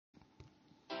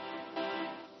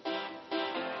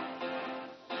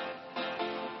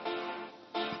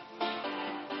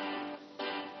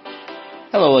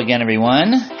Hello again,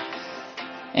 everyone,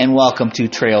 and welcome to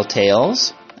Trail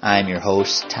Tales. I'm your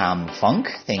host, Tom Funk.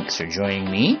 Thanks for joining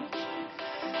me.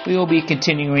 We will be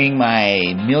continuing my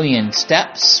Million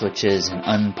Steps, which is an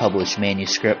unpublished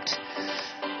manuscript,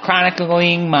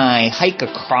 chronicling my hike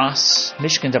across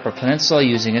Michigan's Upper Peninsula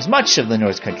using as much of the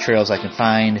North Country trails I can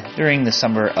find during the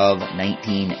summer of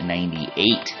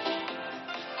 1998.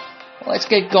 Well, let's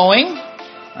get going.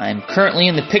 I'm currently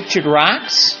in the Pictured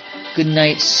Rocks. Good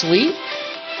night's sleep.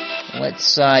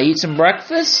 Let's eat some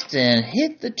breakfast and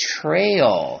hit the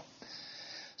trail.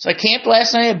 So I camped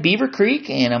last night at Beaver Creek,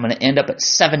 and I'm going to end up at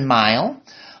 7 Mile.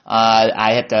 I'll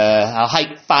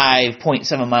hike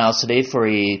 5.7 miles today for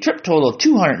a trip total of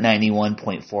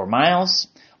 291.4 miles.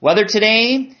 Weather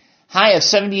today, high of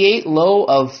 78, low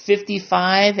of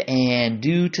 55, and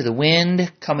due to the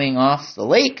wind coming off the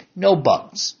lake, no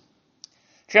bugs.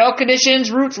 Trail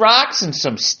conditions, roots, rocks, and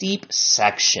some steep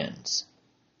sections.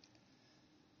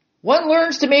 One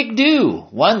learns to make do.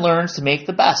 One learns to make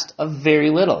the best of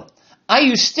very little. I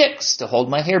use sticks to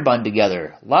hold my hair bun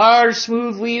together, large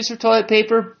smooth leaves for toilet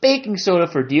paper, baking soda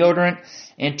for deodorant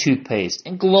and toothpaste,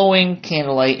 and glowing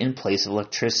candlelight in place of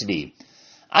electricity.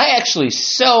 I actually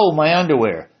sew my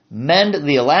underwear, mend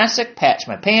the elastic, patch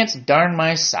my pants, darn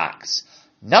my socks.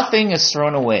 Nothing is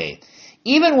thrown away.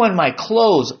 Even when my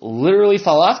clothes literally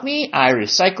fall off me, I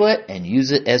recycle it and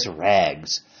use it as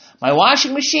rags. My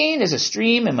washing machine is a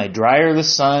stream and my dryer the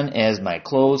sun as my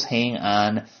clothes hang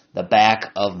on the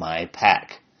back of my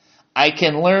pack. I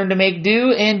can learn to make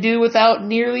do and do without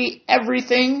nearly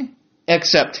everything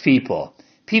except people.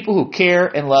 People who care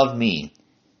and love me.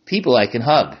 People I can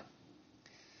hug.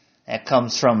 That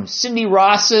comes from Cindy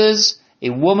Ross's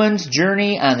A Woman's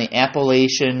Journey on the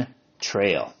Appalachian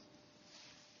Trail.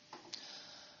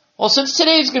 Well, since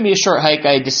today's going to be a short hike,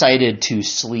 I decided to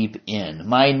sleep in.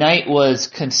 My night was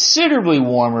considerably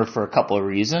warmer for a couple of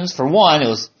reasons. For one, it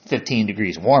was 15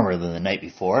 degrees warmer than the night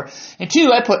before. And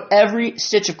two, I put every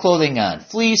stitch of clothing on.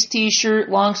 Fleece,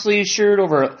 t-shirt, long sleeve shirt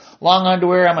over long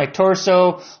underwear on my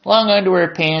torso, long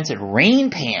underwear pants, and rain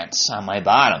pants on my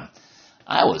bottom.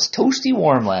 I was toasty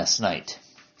warm last night.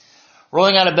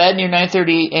 Rolling out of bed near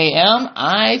 9:30 a.m.,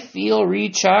 I feel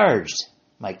recharged.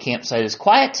 My campsite is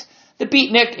quiet. The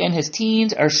beatnik and his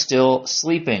teens are still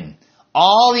sleeping.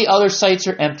 All the other sites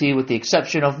are empty with the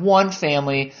exception of one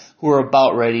family who are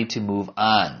about ready to move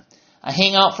on. I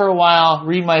hang out for a while,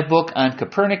 read my book on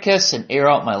Copernicus, and air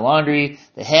out my laundry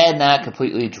that had not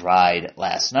completely dried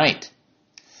last night.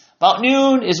 About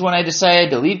noon is when I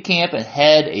decided to leave camp and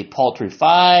head a paltry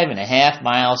 5.5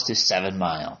 miles to 7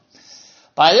 Mile.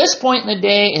 By this point in the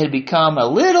day, it had become a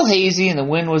little hazy and the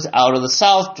wind was out of the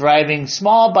south, driving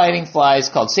small biting flies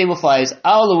called sable flies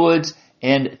out of the woods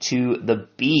and to the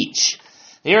beach.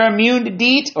 They are immune to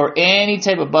DEET or any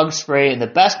type of bug spray, and the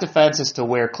best defense is to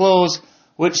wear clothes,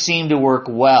 which seem to work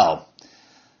well.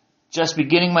 Just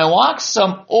beginning my walk,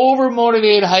 some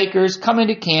overmotivated hikers come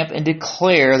into camp and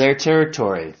declare their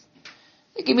territory.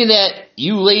 They give me that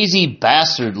 "you lazy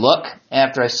bastard" look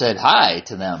after I said hi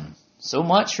to them. So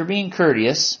much for being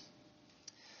courteous.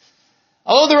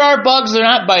 Although there are bugs, they're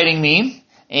not biting me.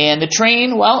 And the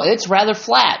terrain, well, it's rather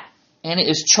flat. And it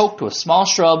is choked with small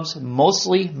shrubs,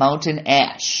 mostly mountain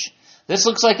ash. This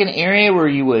looks like an area where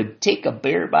you would take a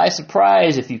bear by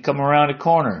surprise if you come around a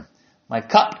corner. My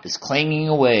cup is clanging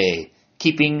away,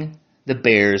 keeping the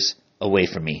bears away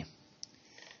from me.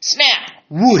 Snap!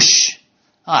 Whoosh!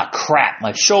 Ah, crap,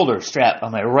 my shoulder strap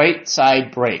on my right side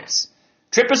breaks.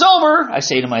 Trip is over, I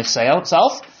say to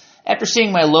myself, after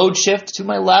seeing my load shift to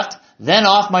my left, then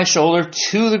off my shoulder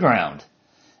to the ground.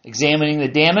 Examining the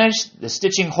damage, the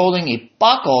stitching holding a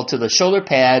buckle to the shoulder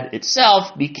pad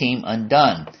itself became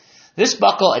undone. This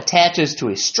buckle attaches to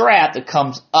a strap that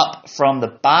comes up from the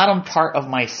bottom part of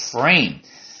my frame.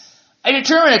 I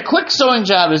determine a quick sewing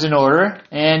job is in order,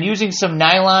 and using some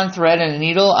nylon thread and a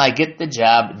needle, I get the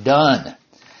job done.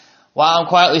 While I'm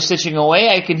quietly stitching away,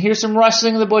 I can hear some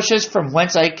rustling in the bushes from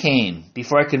whence I came.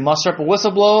 Before I can muster up a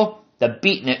whistle blow, the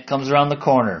beatnik comes around the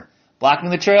corner. Blocking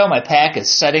the trail, my pack is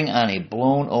setting on a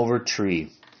blown-over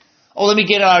tree. Oh, let me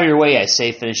get out of your way, I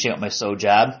say, finishing up my sew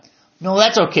job. No,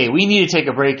 that's okay. We need to take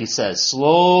a break, he says,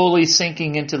 slowly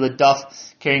sinking into the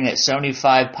duff, carrying that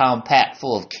 75-pound pack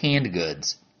full of canned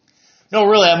goods. No,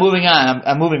 really, I'm moving on.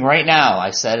 I'm moving right now,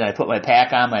 I said, and I put my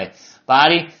pack on my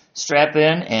body, strap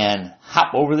in, and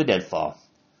hop over the deadfall.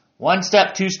 1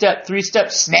 step, 2 step, 3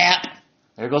 step, snap!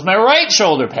 There goes my right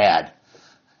shoulder pad.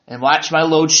 And watch my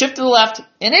load shift to the left,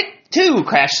 and it, too,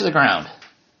 crashed to the ground.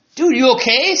 Dude, you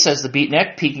okay? Says the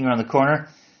beatnik, peeking around the corner.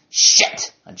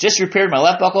 Shit! I just repaired my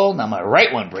left buckle, now my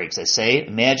right one breaks, I say,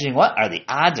 imagining what are the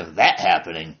odds of that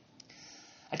happening.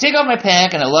 I take off my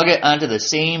pack and I lug it onto the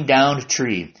same downed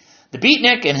tree. The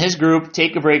beatnik and his group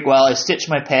take a break while I stitch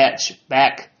my patch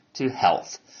back to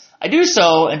health. I do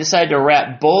so and decide to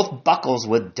wrap both buckles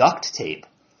with duct tape.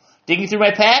 Digging through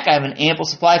my pack, I have an ample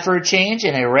supply for a change,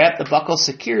 and I wrap the buckles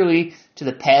securely to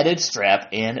the padded strap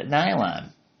and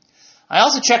nylon. I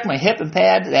also check my hip and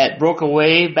pad that broke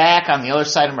away back on the other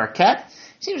side of Marquette.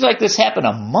 Seems like this happened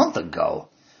a month ago.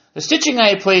 The stitching I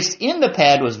had placed in the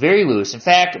pad was very loose. In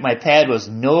fact, my pad was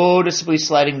noticeably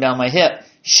sliding down my hip,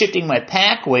 shifting my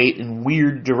pack weight in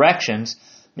weird directions,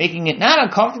 making it not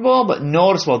uncomfortable, but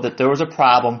noticeable that there was a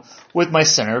problem with my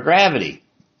center of gravity.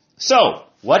 So,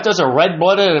 what does a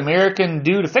red-blooded American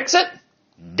do to fix it?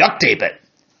 Duct tape it.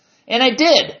 And I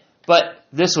did, but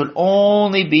this would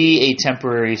only be a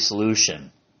temporary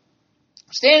solution.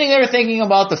 Standing there thinking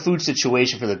about the food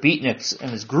situation for the beatniks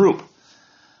and his group,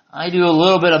 I do a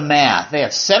little bit of math. They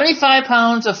have 75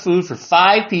 pounds of food for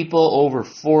 5 people over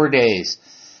 4 days.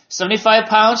 75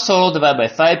 pounds total divided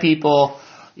by 5 people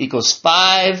equals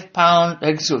 5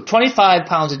 pounds, so 25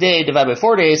 pounds a day divided by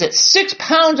 4 days. That's 6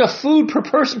 pounds of food per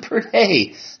person per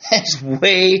day. That's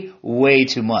way, way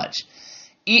too much.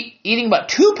 Eating about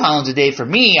 2 pounds a day for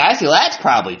me, I feel that's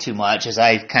probably too much as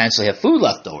I constantly have food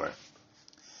left over.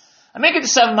 I make it to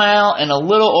 7 Mile in a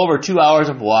little over 2 hours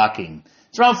of walking.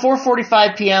 It's around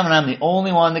 4:45 p.m. and I'm the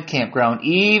only one in the campground,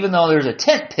 even though there's a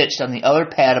tent pitched on the other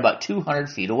pad about 200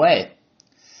 feet away.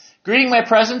 Greeting my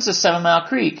presence is 7 Mile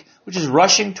Creek, which is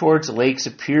rushing towards Lake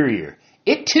Superior.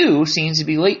 It, too, seems to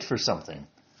be late for something.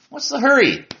 What's the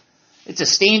hurry? It's a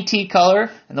stained tea color,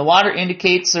 and the water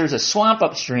indicates there's a swamp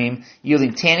upstream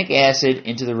yielding tannic acid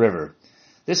into the river.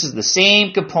 This is the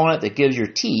same component that gives your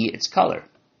tea its color.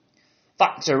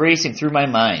 Thoughts are racing through my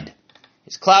mind.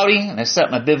 It's cloudy, and I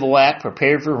set my bivouac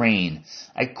prepared for rain.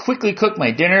 I quickly cook my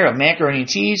dinner of macaroni and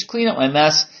cheese, clean up my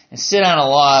mess, and sit on a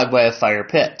log by a fire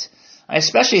pit. I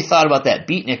especially thought about that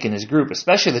beatnik and his group,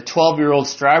 especially the 12-year-old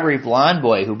strawberry blonde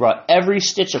boy who brought every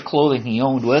stitch of clothing he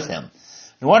owned with him.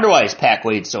 No wonder why his pack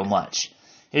weighed so much.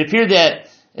 It appeared that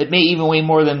it may even weigh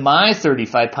more than my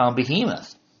 35-pound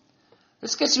behemoth.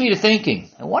 This gets me to thinking,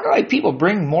 I wonder why people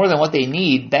bring more than what they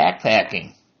need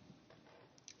backpacking.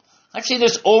 I've seen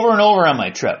this over and over on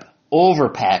my trip.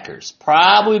 Overpackers.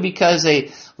 Probably because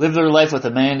they live their life with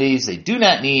amenities they do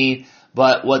not need,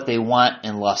 but what they want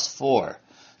and lust for.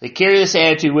 They carry this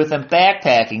attitude with them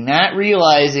backpacking, not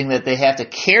realizing that they have to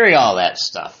carry all that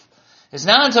stuff. It's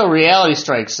not until reality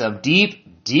strikes them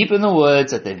deep, deep in the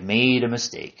woods that they've made a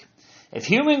mistake. If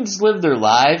humans lived their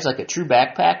lives like a true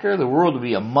backpacker, the world would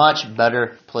be a much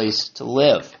better place to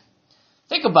live.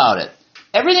 Think about it.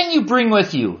 Everything you bring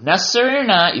with you, necessary or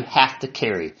not, you have to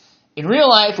carry. In real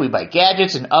life, we buy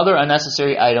gadgets and other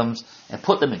unnecessary items and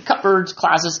put them in cupboards,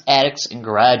 closets, attics, and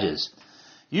garages.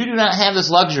 You do not have this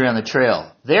luxury on the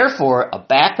trail. Therefore, a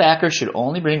backpacker should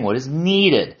only bring what is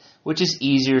needed, which is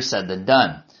easier said than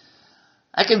done.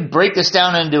 I can break this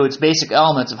down into its basic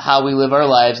elements of how we live our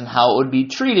lives and how it would be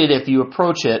treated if you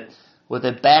approach it with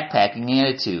a backpacking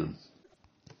attitude.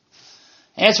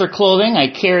 As for clothing, I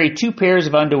carry 2 pairs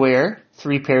of underwear,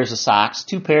 3 pairs of socks,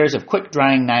 2 pairs of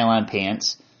quick-drying nylon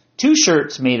pants, 2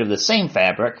 shirts made of the same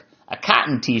fabric, a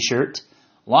cotton t-shirt,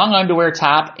 long underwear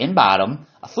top and bottom,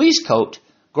 a fleece coat,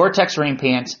 Gore-Tex rain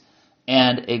pants,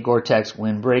 and a Gore-Tex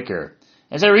windbreaker.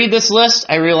 As I read this list,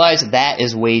 I realize that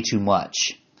is way too much.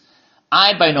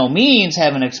 I by no means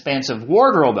have an expansive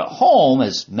wardrobe at home,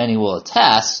 as many will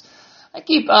attest. I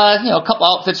keep a couple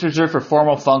outfits reserved for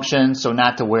formal functions, so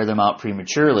not to wear them out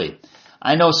prematurely.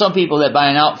 I know some people that buy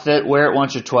an outfit, wear it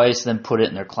once or twice, then put it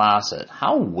in their closet.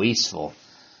 How wasteful.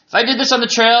 If I did this on the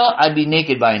trail, I'd be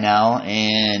naked by now,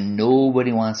 and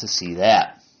nobody wants to see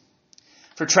that.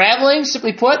 For traveling,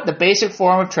 simply put, the basic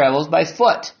form of travel is by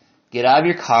foot. Get out of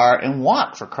your car and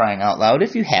walk, for crying out loud,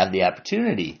 if you have the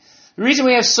opportunity. The reason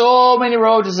we have so many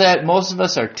roads is that most of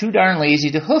us are too darn lazy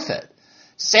to hoof it.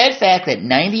 Sad fact that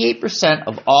 98%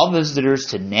 of all visitors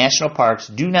to national parks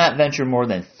do not venture more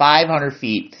than 500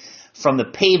 feet from the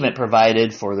pavement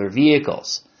provided for their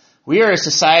vehicles. We are a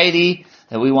society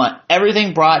that we want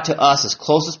everything brought to us as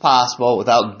close as possible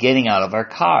without getting out of our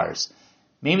cars.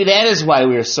 Maybe that is why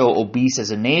we are so obese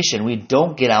as a nation. We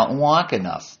don't get out and walk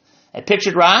enough. At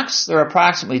Pictured Rocks, there are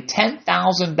approximately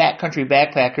 10,000 backcountry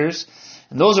backpackers,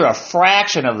 and those are a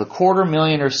fraction of the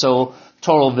 250,000 or so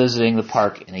total visiting the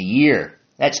park in a year.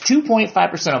 That's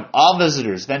 2.5% of all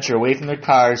visitors venture away from their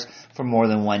cars for more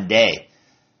than one day.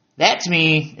 That, to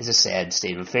me, is a sad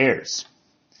state of affairs.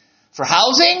 For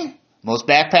housing, most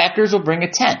backpackers will bring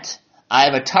a tent. I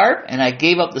have a tarp, and I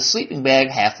gave up the sleeping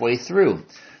bag halfway through.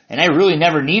 And I really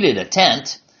never needed a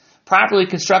tent. Properly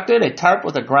constructed, a tarp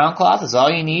with a ground cloth is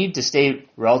all you need to stay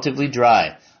relatively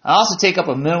dry. I also take up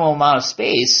a minimal amount of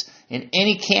space in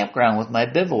any campground with my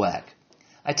bivouac.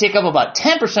 I take up about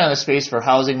 10% of the space for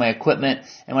housing my equipment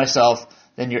and myself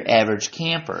than your average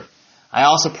camper. I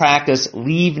also practice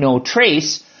leave no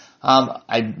trace.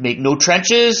 I make no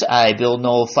trenches, I build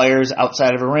no fires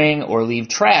outside of a ring, or leave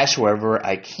trash wherever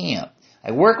I camp.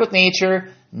 I work with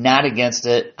nature, not against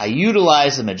it. I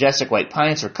utilize the majestic white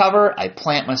pines for cover. I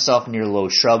plant myself near low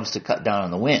shrubs to cut down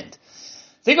on the wind.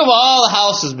 Think of all the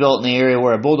houses built in the area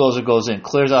where a bulldozer goes in,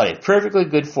 clears out a perfectly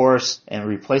good forest, and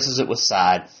replaces it with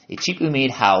sod, a cheaply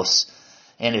made house,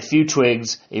 and a few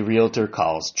twigs a realtor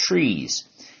calls trees.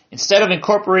 Instead of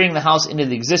incorporating the house into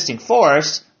the existing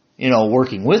forest,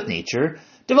 working with nature,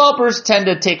 developers tend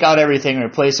to take out everything and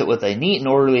replace it with a neat and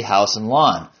orderly house and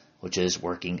lawn, which is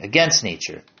working against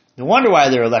nature. No wonder why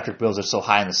their electric bills are so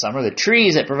high in the summer. The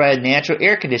trees that provide natural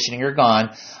air conditioning are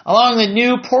gone, allowing the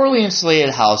new, poorly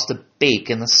insulated house to bake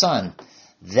in the sun.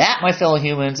 That, my fellow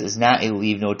humans, is not a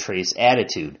leave no trace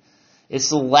attitude. It's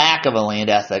the lack of a land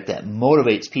ethic that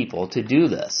motivates people to do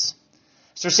this.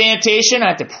 So for sanitation, I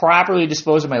have to properly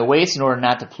dispose of my waste in order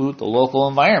not to pollute the local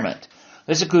environment.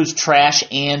 This includes trash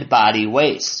and body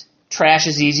waste. Trash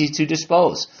is easy to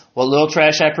dispose. What little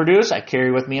trash I produce, I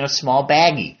carry with me in a small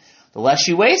baggie. The less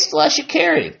you waste, the less you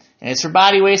carry. And as for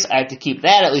body waste, I have to keep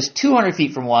that at least 200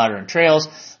 feet from water and trails,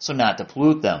 so not to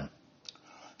pollute them.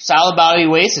 Solid body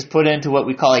waste is put into what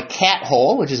we call a cat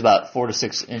hole, which is about 4 to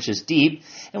 6 inches deep,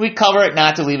 and we cover it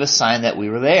not to leave a sign that we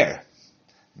were there.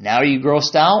 Now are you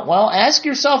grossed out? Well, ask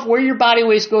yourself where your body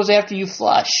waste goes after you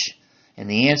flush. And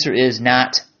the answer is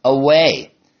not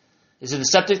away. Is it a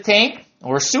septic tank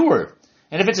or a sewer?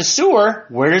 And if it's a sewer,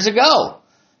 where does it go?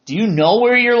 Do you know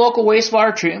where your local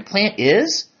wastewater treatment plant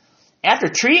is? After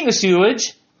treating the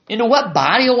sewage, into what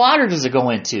body of water does it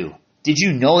go into? Did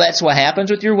you know that's what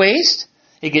happens with your waste?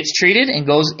 It gets treated and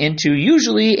goes into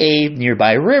usually a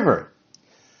nearby river.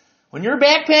 When you're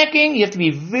backpacking, you have to be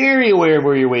very aware of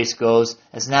where your waste goes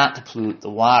as not to pollute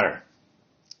the water.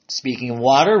 Speaking of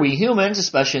water, we humans,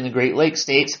 especially in the Great Lakes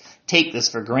states, take this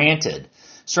for granted.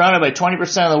 Surrounded by 20%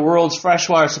 of the world's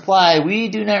freshwater supply, we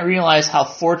do not realize how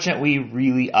fortunate we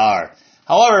really are.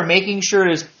 However, making sure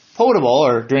it is potable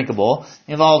or drinkable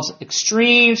involves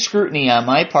extreme scrutiny on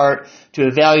my part to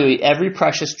evaluate every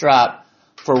precious drop,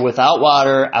 for without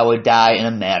water, I would die in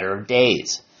a matter of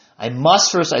days. I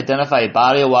must first identify a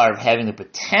body of water having the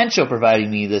potential of providing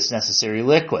me this necessary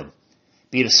liquid.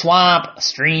 Be it a swamp, a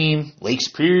stream, Lake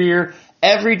Superior,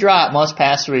 every drop must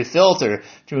pass through a filter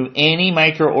to remove any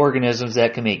microorganisms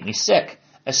that can make me sick,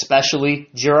 especially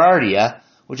Giardia,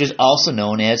 which is also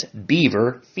known as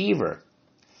beaver fever.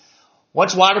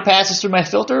 Once water passes through my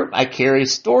filter, I carry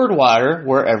stored water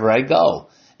wherever I go.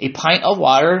 A pint of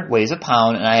water weighs a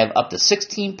pound, and I have up to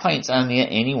 16 pints on me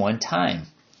at any one time.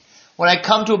 When I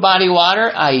come to a body of water,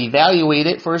 I evaluate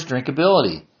it for its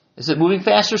drinkability. Is it moving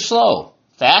fast or slow?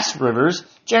 Fast rivers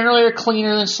generally are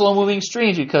cleaner than slow-moving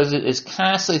streams because it is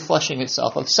constantly flushing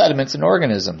itself of sediments and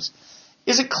organisms.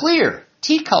 Is it clear,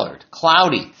 tea-colored,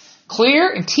 cloudy?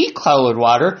 Clear and tea-colored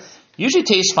water usually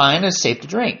tastes fine and is safe to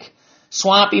drink.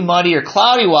 Swampy, muddy, or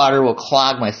cloudy water will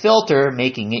clog my filter,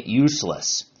 making it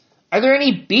useless. Are there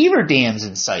any beaver dams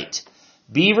in sight?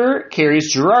 Beaver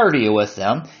carries Giardia with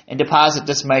them and deposit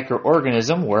this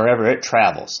microorganism wherever it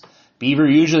travels. Beaver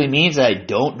usually means that I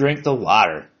don't drink the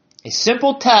water. A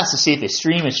simple test to see if a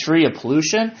stream is free of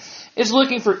pollution is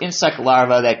looking for insect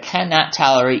larvae that cannot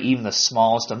tolerate even the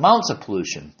smallest amounts of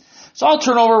pollution. So I'll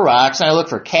turn over rocks and I look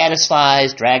for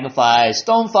caddisflies, dragonflies,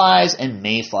 stoneflies, and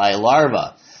mayfly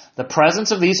larvae. The presence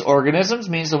of these organisms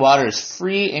means the water is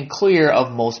free and clear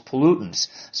of most pollutants,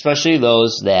 especially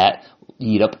those that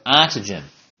eat up oxygen.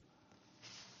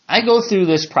 I go through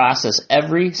this process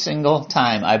every single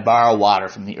time I borrow water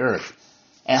from the earth.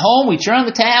 At home, we turn on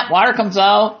the tap, water comes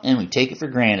out, and we take it for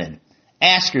granted.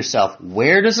 Ask yourself,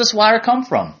 where does this water come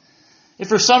from? If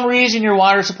for some reason your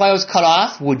water supply was cut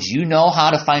off, would you know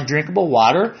how to find drinkable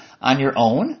water on your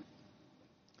own?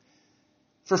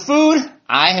 For food,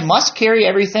 I must carry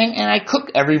everything, and I cook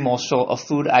every morsel of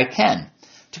food I can.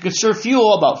 To conserve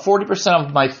fuel, about 40%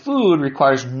 of my food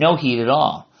requires no heat at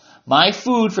all. My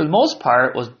food, for the most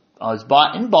part, was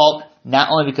bought in bulk, not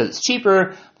only because it's cheaper,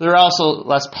 but there are also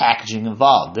less packaging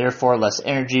involved. Therefore, less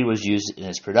energy was used in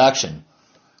its production.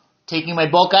 Taking my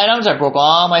bulk items, I broke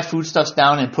all my foodstuffs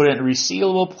down and put it in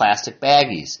resealable plastic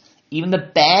baggies. Even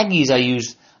the baggies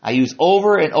I use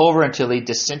over and over until they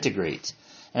disintegrate.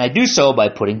 And I do so by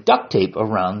putting duct tape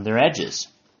around their edges.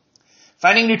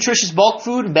 Finding nutritious bulk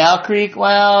food in Battle Creek,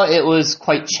 well, it was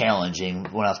quite challenging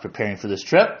when I was preparing for this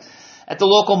trip. At the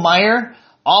local Meijer,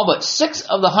 All but 6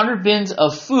 of the 100 bins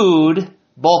of food,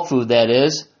 bulk food that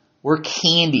is, were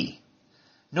candy.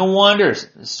 No wonder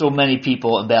so many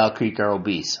people in Battle Creek are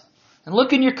obese. And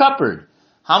look in your cupboard.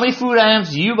 How many food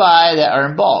items do you buy that are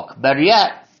in bulk? Better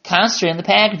yet, concentrate on the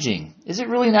packaging. Is it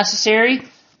really necessary?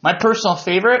 My personal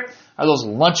favorite are those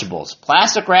Lunchables.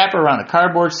 Plastic wrapper around a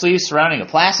cardboard sleeve surrounding a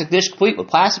plastic dish complete with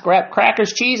plastic wrapped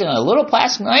crackers, cheese, and a little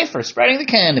plastic knife for spreading the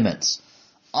condiments.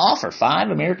 All for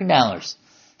 $5 American.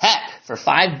 Heck, for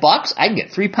 $5, I can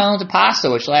get 3 pounds of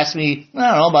pasta, which lasts me,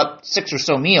 about 6 or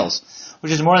so meals,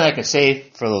 which is more than I can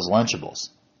save for those Lunchables.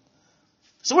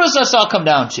 So what does this all come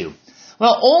down to?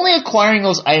 Well, only acquiring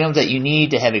those items that you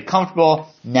need to have a comfortable,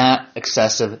 not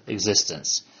excessive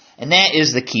existence. And that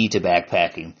is the key to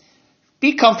backpacking.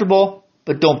 Be comfortable,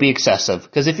 but don't be excessive,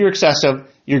 because if you're excessive,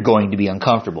 you're going to be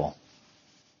uncomfortable.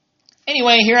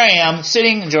 Anyway, here I am,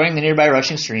 sitting, enjoying the nearby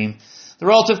rushing stream, the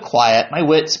relative quiet, my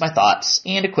wits, my thoughts,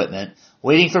 and equipment,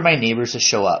 waiting for my neighbors to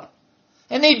show up.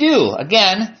 And they do.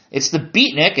 Again, it's the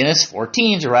beatnik and his 4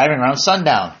 teens arriving around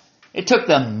sundown. It took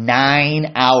them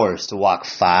 9 hours to walk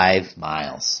 5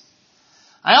 miles.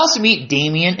 I also meet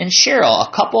Damien and Cheryl,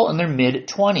 a couple in their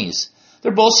mid-20s.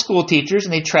 They're both school teachers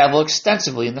and they travel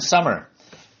extensively in the summer.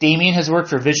 Damien has worked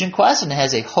for Vision Quest and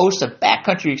has a host of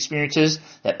backcountry experiences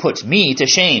that puts me to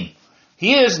shame.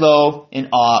 He is, though, in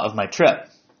awe of my trip.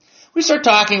 We start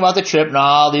talking about the trip and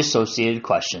all the associated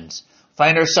questions.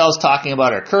 Find ourselves talking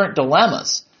about our current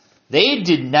dilemmas. They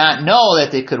did not know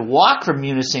that they could walk from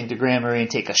Munising to Grand Marais and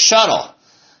take a shuttle.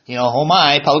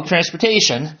 Public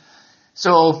transportation.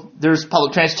 So there's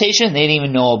public transportation, they didn't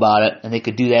even know about it, and they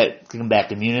could do that to come back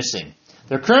to Munising.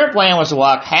 Their current plan was to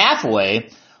walk halfway,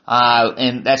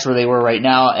 and that's where they were right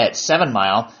now at 7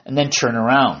 Mile, and then turn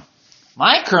around.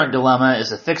 My current dilemma is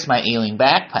to fix my ailing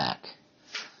backpack.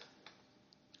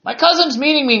 My cousin's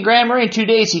meeting me in Grand Marais in 2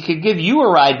 days. He could give you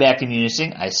a ride back to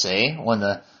Munising, I say, when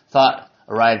the thought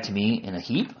arrived to me in a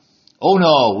heap. Oh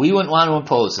no, we wouldn't want to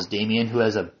impose, says Damien, who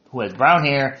has brown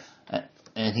hair,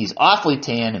 and he's awfully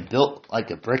tan and built like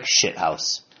a brick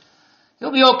shithouse.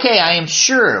 He'll be okay, I am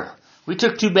sure. We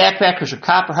took 2 backpackers from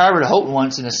Copper Harbor to Houghton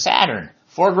once in a Saturn.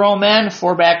 4 grown men,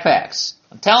 4 backpacks.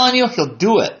 I'm telling you, he'll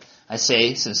do it, I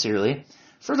say sincerely.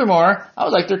 Furthermore, I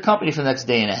would like their company for the next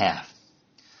day and a half.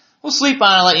 We'll sleep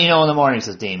on and let you know in the morning,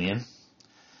 says Damien.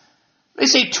 They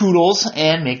say toodles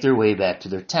and make their way back to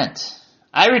their tent.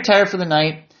 I retire for the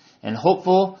night and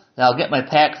hopeful that I'll get my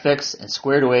pack fixed and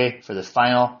squared away for the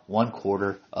final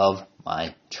 1/4 of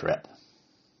my trip.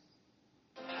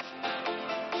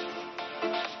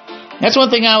 That's one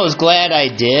thing I was glad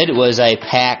I did, was I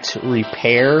packed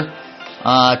repair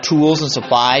tools and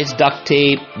supplies, duct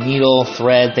tape, needle,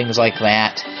 thread, things like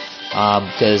that.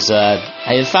 Because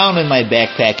I have found in my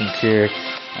backpacking career,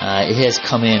 it has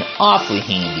come in awfully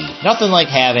handy. Nothing like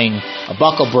having a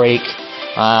buckle break.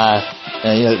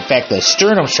 In fact, the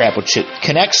sternum strap, which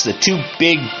connects the 2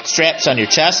 big straps on your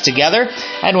chest together,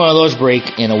 I had one of those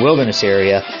break in a wilderness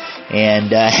area,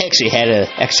 and I actually had an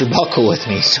extra buckle with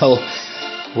me, so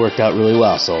it worked out really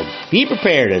well. So be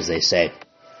prepared, as they say.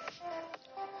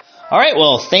 All right,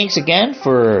 well, thanks again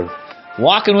for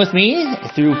walking with me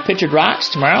through Pictured Rocks.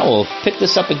 Tomorrow we'll pick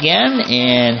this up again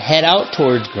and head out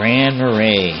towards Grand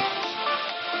Marais.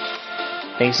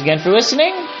 Thanks again for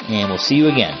listening, and we'll see you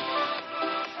again.